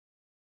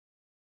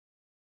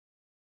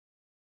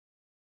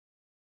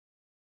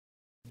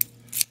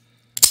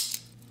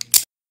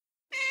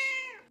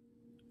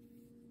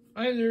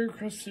Hi there,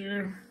 Chris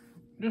here.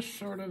 Just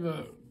sort of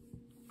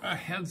a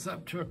heads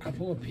up to a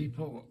couple of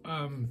people.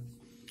 I'm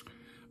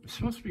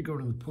supposed to be going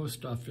to the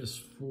post office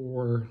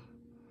for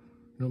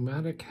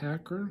Nomadic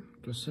Hacker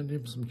to send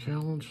him some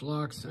challenge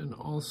locks, and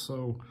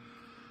also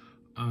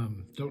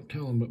don't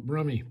tell him but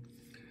Brummy.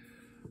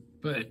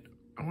 But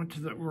I went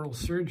to the oral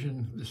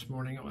surgeon this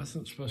morning. It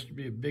wasn't supposed to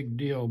be a big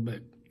deal,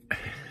 but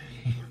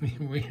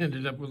we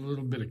ended up with a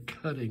little bit of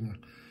cutting.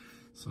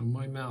 So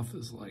my mouth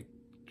is like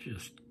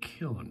just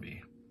killing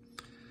me.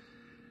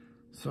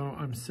 So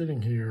I'm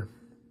sitting here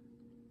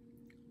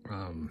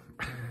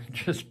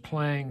just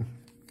playing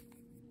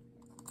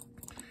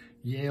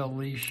Yale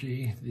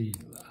Lishi, the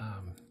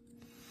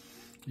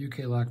UK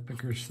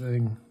Lockpickers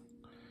thing,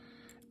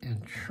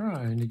 and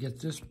trying to get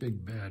this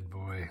big bad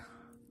boy.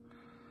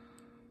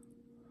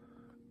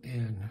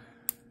 And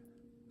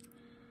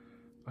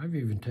I've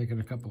even taken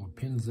a couple of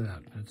pins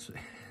out.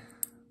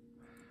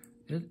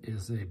 It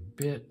is a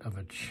bit of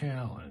a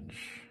challenge.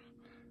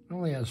 It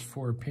only has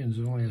 4 pins.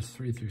 It only has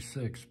 3 through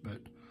 6, but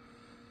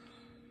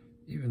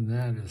even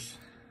that is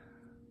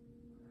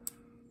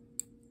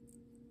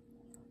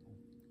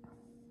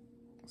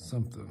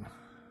something.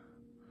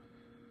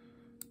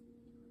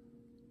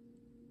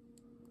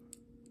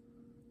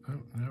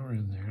 Oh, now we're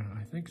in there.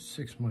 I think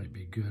 6 might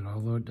be good,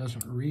 although it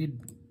doesn't read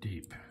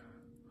deep.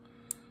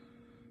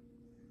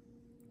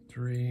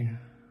 3,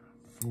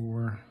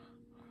 4.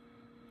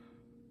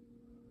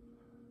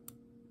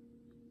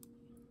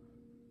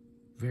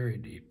 Very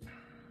deep.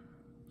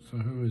 So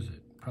who is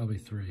it? Probably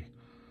 3.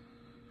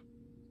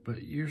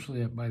 But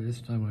usually by this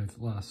time I've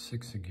lost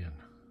 6 again.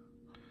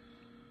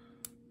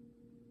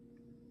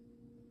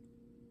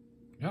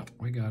 Yep,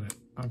 we got it.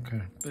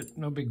 Okay, but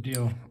no big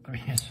deal. I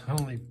mean, it's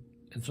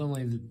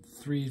only the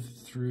 3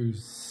 through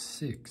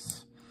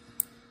 6.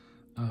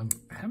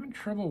 Having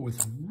trouble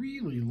with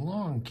really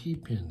long key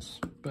pins,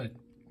 but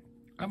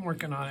I'm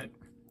working on it.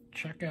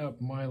 Check out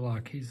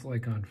Mylock. He's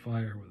like on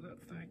fire with that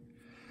thing.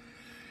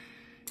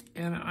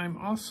 And I'm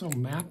also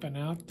mapping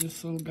out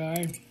this little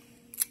guy.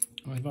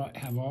 I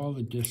have all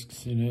the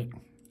discs in it.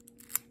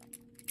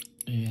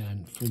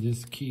 And for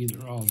this key,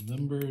 they're all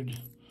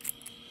numbered.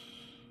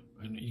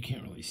 And you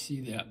can't really see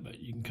that, but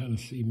you can kind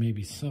of see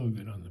maybe some of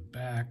it on the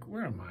back.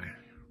 Where am I?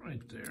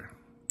 Right there.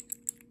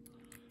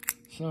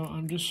 So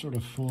I'm just sort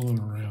of fooling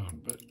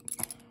around, but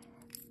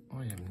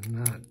I am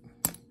not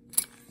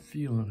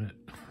feeling it.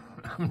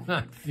 I'm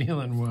not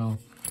feeling well.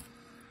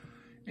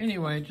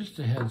 Anyway, just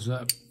a heads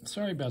up.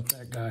 Sorry about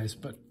that, guys,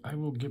 but I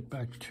will get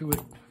back to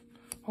it.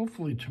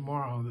 Hopefully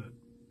tomorrow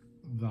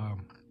the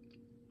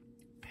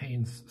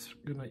pain's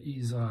gonna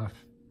ease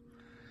off.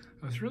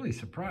 I was really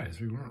surprised.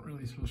 We weren't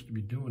really supposed to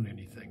be doing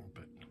anything,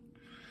 but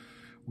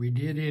we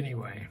did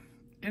anyway.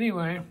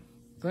 Anyway,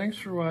 thanks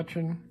for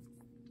watching.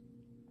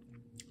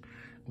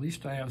 At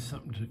least I have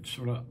something to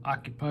sort of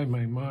occupy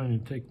my mind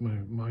and take my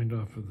mind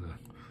off of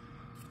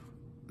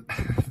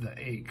the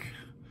ache.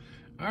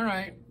 All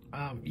right.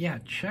 Yeah,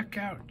 check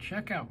out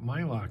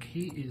Mylock.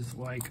 He is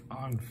like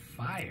on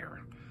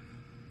fire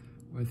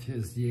with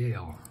his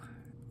Yale.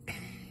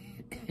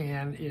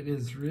 And it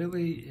is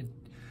really,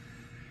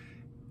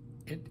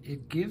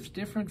 it gives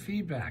different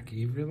feedback.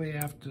 You really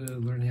have to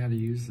learn how to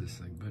use this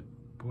thing. But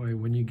boy,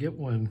 when you get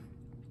one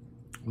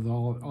with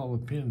all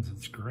the pins,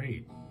 it's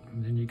great.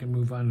 And then you can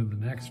move on to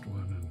the next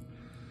one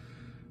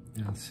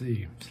and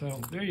see.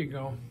 So there you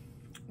go.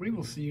 We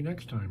will see you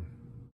next time.